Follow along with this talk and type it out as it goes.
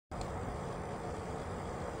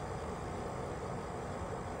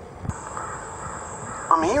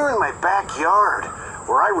I'm here in my backyard,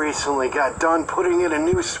 where I recently got done putting in a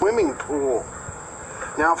new swimming pool.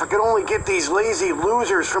 Now, if I could only get these lazy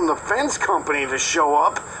losers from the fence company to show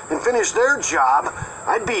up and finish their job,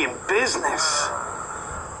 I'd be in business.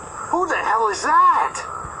 Who the hell is that?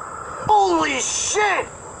 Holy shit!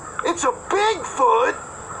 It's a Bigfoot!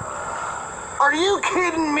 Are you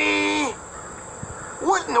kidding me?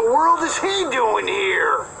 What in the world is he doing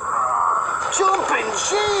here? Jumping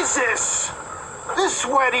Jesus! This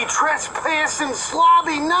sweaty, trespassing,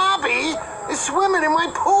 slobby knobby is swimming in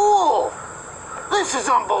my pool. This is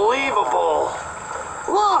unbelievable.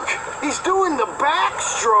 Look, he's doing the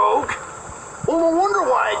backstroke. Well, no wonder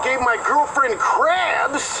why I gave my girlfriend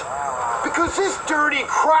crabs. Because this dirty,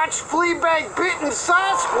 crotch, flea-bag-bitten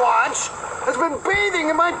Sasquatch has been bathing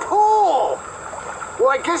in my pool.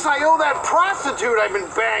 Well, I guess I owe that prostitute I've been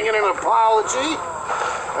banging an apology.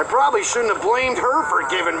 I probably shouldn't have blamed her for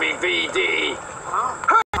giving me VD.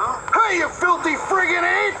 Hey, you filthy friggin'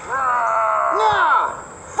 ape! Nah,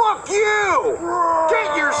 fuck you!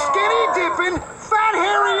 Get your skinny-dipping, fat,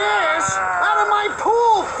 hairy ass out of my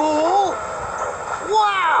pool, fool!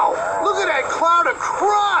 Wow, look at that cloud of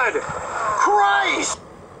crud! Christ!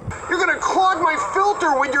 You're gonna clog my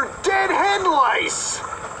filter with your dead head lice!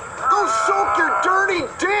 Go soak your dirty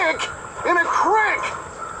dick in a creek,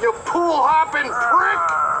 you pool-hopping prick!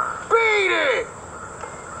 Beat it!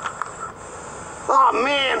 Aw,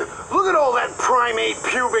 man, look at all that primate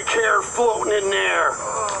pubic hair floating in there.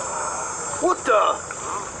 What the?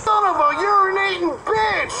 Son of a urinating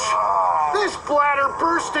bitch! This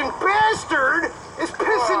bladder-bursting bastard is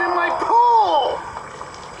pissing in my pool!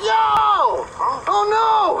 Yo! Oh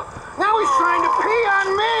no! Now he's trying to pee on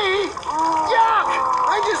me! Yuck!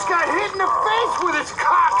 I just got hit in the face with his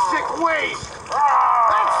cock-sick waste!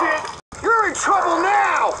 That's it! You're in trouble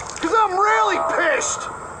now! Because I'm really pissed!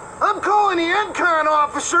 I'm calling the EdCon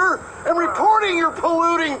officer and reporting your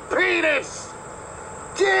polluting penis!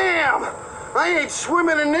 Damn! I ain't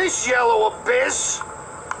swimming in this yellow abyss!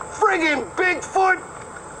 Friggin' Bigfoot!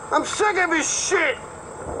 I'm sick of his shit!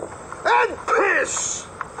 And piss!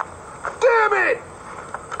 Damn it!